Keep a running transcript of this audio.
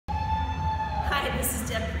this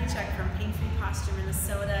is Preachuk from Pain-Free Posture,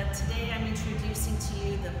 Minnesota. Today I'm introducing to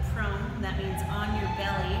you the prone, that means on your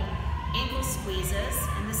belly, ankle squeezes,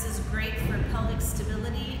 and this is great for pelvic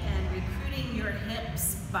stability and recruiting your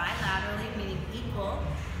hips bilaterally, meaning equal,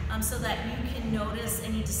 so that you can notice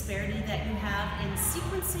any disparity that you have in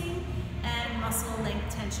sequencing and muscle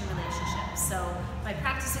length tension relationships. So by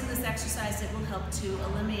practicing this exercise, it will help to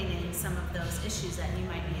eliminate some of those issues that you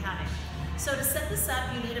might be having. So to set this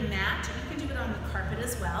up, you need a mat. You can do it on the carpet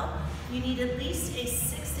as well. You need at least a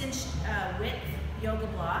 6-inch width yoga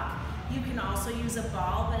block. You can also use a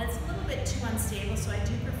ball, but it's a little bit too unstable, so I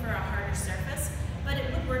do prefer a harder surface, but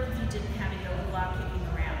it would work if you didn't have a yoga block kicking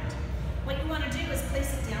around. What you want to do is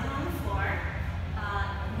place it down on the floor,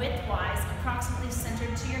 width-wise, approximately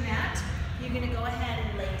centered to your mat. You're going to go ahead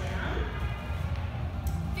and lay down.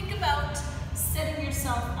 Think about setting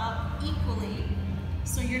yourself up equally,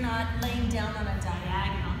 so you're not laying down on a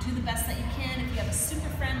diagonal. Do the best that you can. If you have a super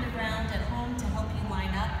friend around at home to help you line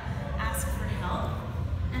up, ask for help.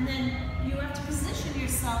 And then you have to position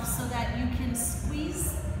yourself so that you can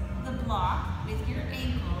squeeze the block with your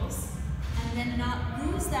ankles and then not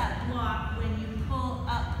lose that block when you pull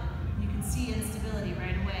up. You can see instability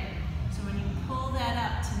right away. So when you pull that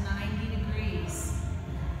up to 90 degrees,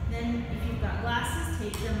 then if you've got glasses,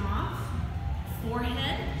 take them off.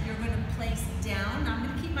 Forehead, you're going to place down. Now I'm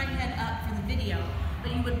going to keep my head up for the video,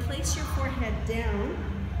 but you would place your forehead down.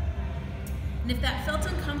 And if that felt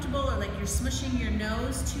uncomfortable or like you're smushing your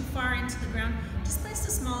nose too far into the ground, just place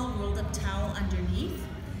a small rolled up towel underneath.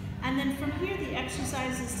 And then from here, the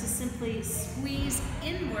exercise is to simply squeeze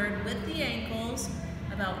inward with the ankles,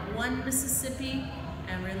 about 1 Mississippi,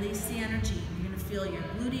 and release the energy. You're going to feel your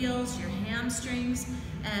gluteals, your hamstrings,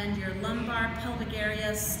 and your lumbar pelvic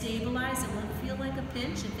area stabilize. It won't feel like a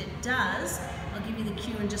pinch. If it does, I'll give you the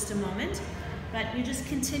cue in just a moment. But you just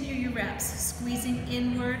continue your reps, squeezing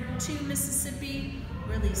inward, 2 Mississippi,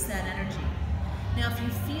 release that energy. Now if you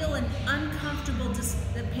feel an uncomfortable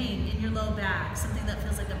pain in your low back, something that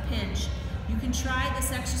feels like a pinch, you can try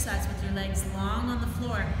this exercise with your legs long on the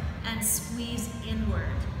floor and squeeze inward.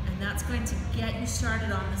 And that's going to get you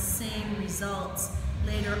started on the same results.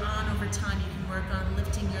 Later on over time, you can work on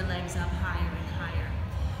lifting your legs up higher and higher.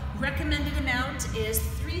 Recommended amount is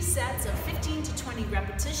 3 sets of 15 to 20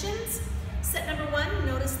 repetitions. Set number 1,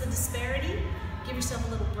 notice the disparity. Give yourself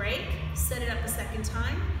a little break. Set it up a second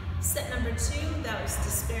time. Set number 2, those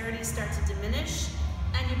disparities start to diminish.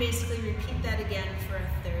 And you basically repeat that again for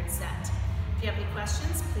a 3rd set. If you have any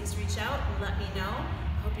questions, please reach out and let me know.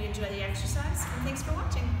 I hope you enjoy the exercise, and thanks for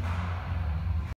watching.